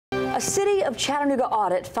A City of Chattanooga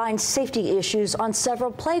audit finds safety issues on several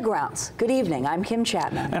playgrounds. Good evening, I'm Kim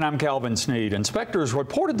Chapman. And I'm Calvin Sneed. Inspectors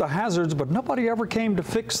reported the hazards, but nobody ever came to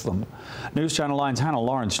fix them. News Channel 9's Hannah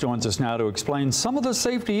Lawrence joins us now to explain some of the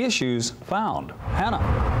safety issues found.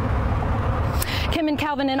 Hannah. Kim and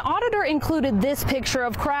Calvin, an auditor included this picture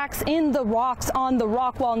of cracks in the rocks on the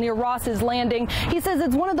rock wall near Ross's Landing. He says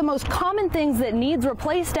it's one of the most common things that needs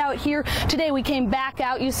replaced out here. Today we came back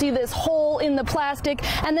out. You see this hole in the plastic,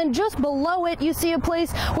 and then just below it you see a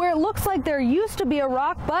place where it looks like there used to be a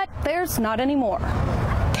rock, but there's not anymore.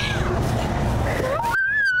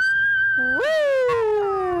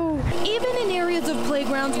 Even in areas of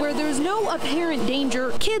playgrounds where there's no apparent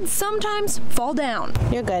danger, kids sometimes fall down.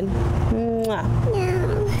 You're good.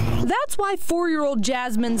 That's why 4-year-old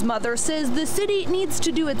Jasmine's mother says the city needs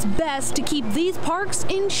to do its best to keep these parks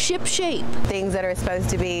in ship shape. Things that are supposed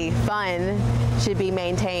to be fun should be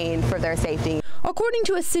maintained for their safety. According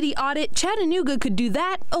to a city audit, Chattanooga could do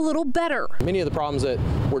that a little better. Many of the problems that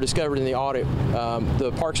were discovered in the audit,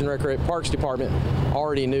 the Parks Department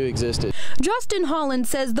already knew existed. Justin Holland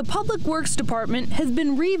says the Public Works Department has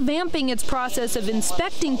been revamping its process of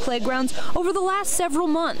inspecting playgrounds over the last several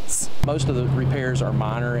months. Most of the repairs are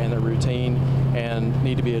minor and they're routine and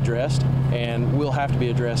need to be addressed, and will have to be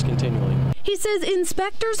addressed continually. He says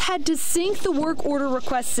inspectors had to sync the work order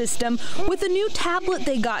request system with a new tablet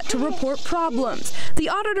they got to report problems. The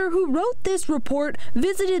auditor who wrote this report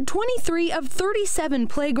visited 23 of 37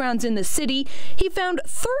 playgrounds in the city. He found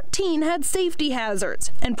 13 had safety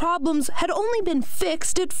hazards, and problems had only been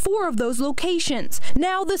fixed at 4 of those locations.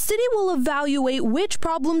 Now the city will evaluate which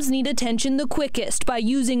problems need attention the quickest by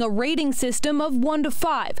using a rating system of 1 to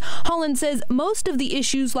 5. Holland says most of the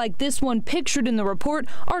issues like this one pictured in the report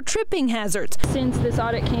are tripping hazards. Since this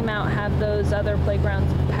audit came out, have those other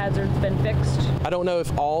playgrounds hazards been fixed? I don't know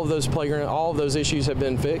if all of those issues have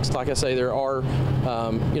been fixed. Like I say, there are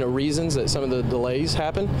reasons that some of the delays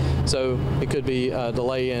happen. So it could be a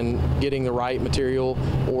delay in getting the right material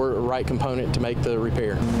or right component to make the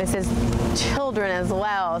repair. This is children as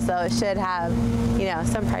well, so it should have,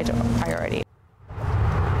 some priority.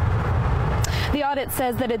 The audit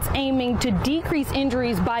says that it's aiming to decrease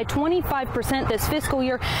injuries by 25% this fiscal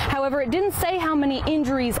year. However, it didn't say how many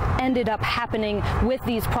injuries ended up happening with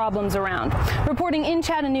these problems around. Reporting in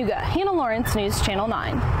Chattanooga, Hannah Lawrence, News Channel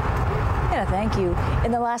 9. Yeah, thank you.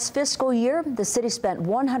 In the last fiscal year, the city spent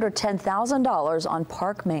 $110,000 on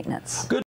park maintenance. Good.